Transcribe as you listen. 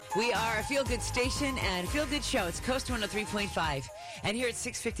We are a feel-good station and feel-good show. It's Coast 103.5. And here at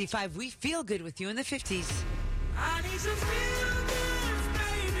 6:55, we feel good with you in the 50s. I need some feel-goods,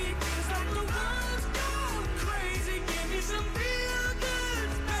 baby, 'cause like the world's gone crazy. Give me some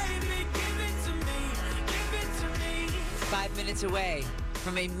feel-goods, baby, give it to me, give it to me. 5 minutes away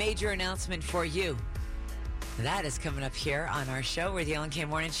from a major announcement for you. That is coming up here on our show. We're the Ellen K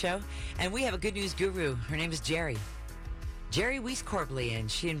Morning Show. And we have a good news guru. Her name is Jerry Weiss-Corbly,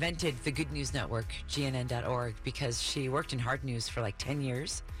 and she invented the Good News Network, GNN.org, because she worked in hard news for like 10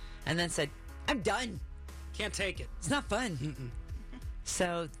 years and then said, I'm done. Can't take it. It's not fun.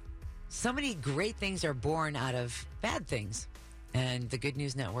 So many great things are born out of bad things. And the Good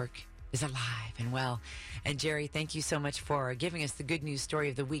News Network is alive and well. And Jerry, thank you so much for giving us the good news story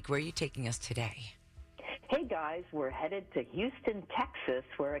of the week. Where are you taking us today? Hey guys, we're headed to Houston, Texas,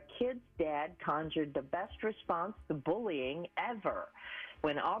 where a kid's dad conjured the best response to bullying ever.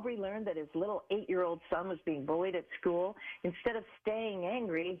 When Aubrey learned that his little 8-year-old son was being bullied at school, instead of staying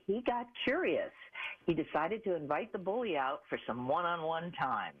angry, he got curious. He decided to invite the bully out for some one-on-one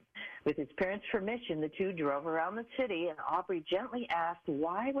time. With his parents' permission, the two drove around the city, and Aubrey gently asked,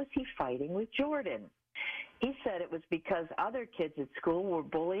 why was he fighting with Jordan? He said it was because other kids at school were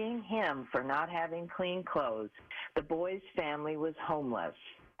bullying him for not having clean clothes. The boy's family was homeless.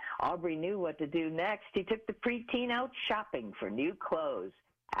 Aubrey knew what to do next. He took the preteen out shopping for new clothes.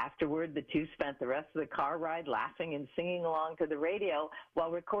 Afterward, the two spent the rest of the car ride laughing and singing along to the radio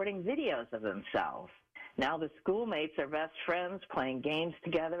while recording videos of themselves. Now the schoolmates are best friends, playing games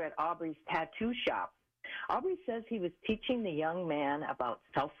together at Aubrey's tattoo shop. Aubrey says he was teaching the young man about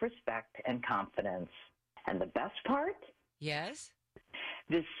self-respect and confidence. And the best part? Yes?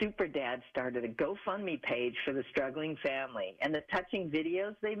 This super dad started a GoFundMe page for the struggling family, and the touching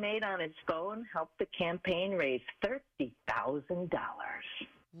videos they made on his phone helped the campaign raise $30,000.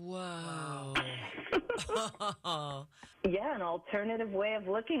 Whoa. Yeah, an alternative way of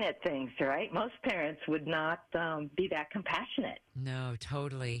looking at things, right? Most parents would not be that compassionate. No,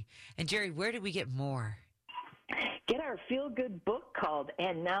 totally. And Jerry, where do we get more? Get our feel-good book called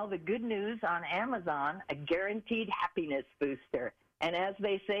And Now the Good News on Amazon, a guaranteed happiness booster. And as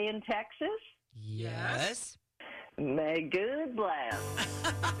they say in Texas, Yes. may good bless.